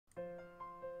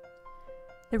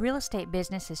The real estate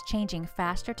business is changing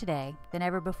faster today than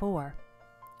ever before.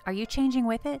 Are you changing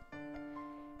with it?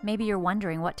 Maybe you're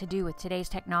wondering what to do with today's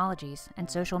technologies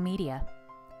and social media.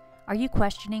 Are you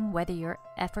questioning whether your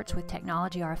efforts with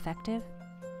technology are effective?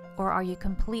 Or are you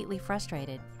completely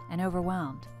frustrated and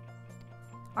overwhelmed?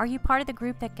 Are you part of the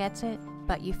group that gets it,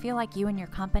 but you feel like you and your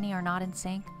company are not in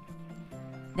sync?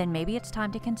 Then maybe it's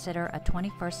time to consider a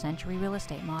 21st century real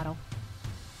estate model.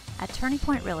 At Turning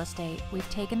Point Real Estate, we've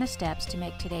taken the steps to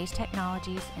make today's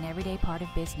technologies an everyday part of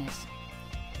business.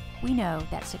 We know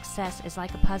that success is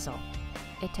like a puzzle.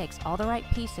 It takes all the right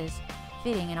pieces,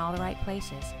 fitting in all the right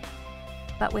places.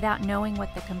 But without knowing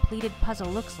what the completed puzzle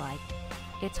looks like,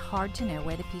 it's hard to know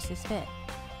where the pieces fit.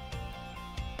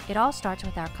 It all starts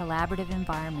with our collaborative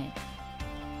environment.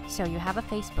 So you have a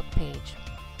Facebook page,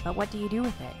 but what do you do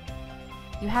with it?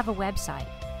 You have a website,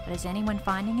 but is anyone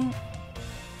finding it?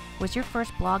 Was your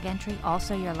first blog entry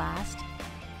also your last?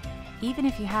 Even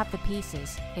if you have the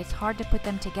pieces, it's hard to put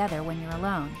them together when you're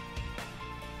alone.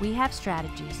 We have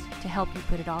strategies to help you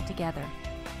put it all together.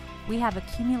 We have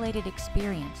accumulated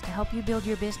experience to help you build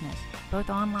your business, both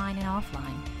online and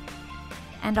offline.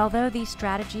 And although these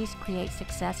strategies create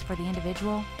success for the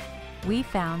individual, we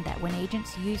found that when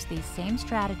agents use these same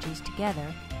strategies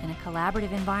together in a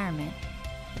collaborative environment,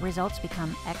 the results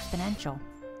become exponential.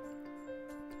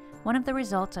 One of the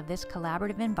results of this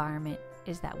collaborative environment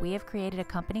is that we have created a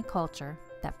company culture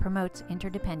that promotes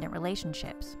interdependent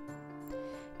relationships.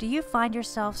 Do you find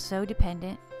yourself so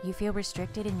dependent you feel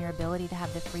restricted in your ability to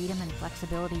have the freedom and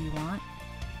flexibility you want?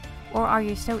 Or are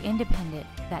you so independent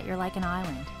that you're like an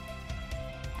island?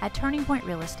 At Turning Point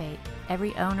Real Estate,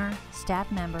 every owner,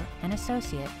 staff member, and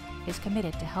associate is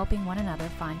committed to helping one another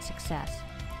find success.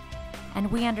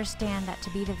 And we understand that to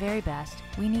be the very best,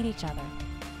 we need each other.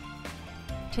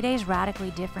 Today's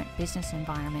radically different business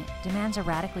environment demands a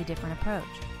radically different approach,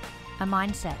 a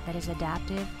mindset that is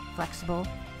adaptive, flexible,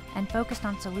 and focused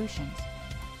on solutions,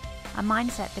 a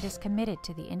mindset that is committed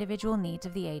to the individual needs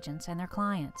of the agents and their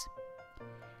clients.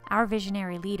 Our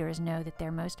visionary leaders know that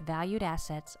their most valued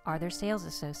assets are their sales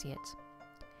associates.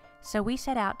 So we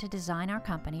set out to design our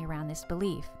company around this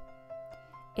belief.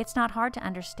 It's not hard to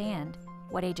understand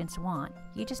what agents want,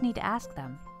 you just need to ask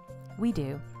them. We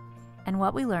do. And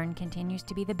what we learn continues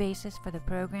to be the basis for the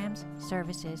programs,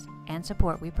 services, and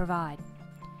support we provide.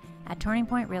 At Turning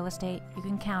Point Real Estate, you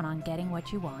can count on getting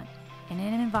what you want, and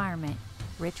in an environment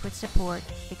rich with support,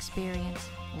 experience,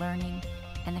 learning,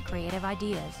 and the creative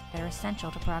ideas that are essential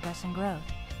to progress and growth.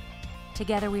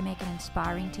 Together we make an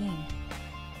inspiring team.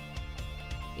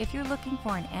 If you're looking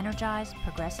for an energized,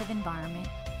 progressive environment,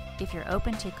 if you're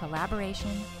open to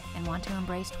collaboration and want to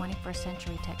embrace 21st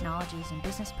century technologies and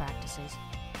business practices,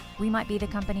 we might be the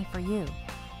company for you.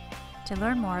 To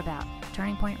learn more about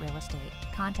Turning Point Real Estate,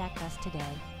 contact us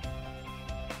today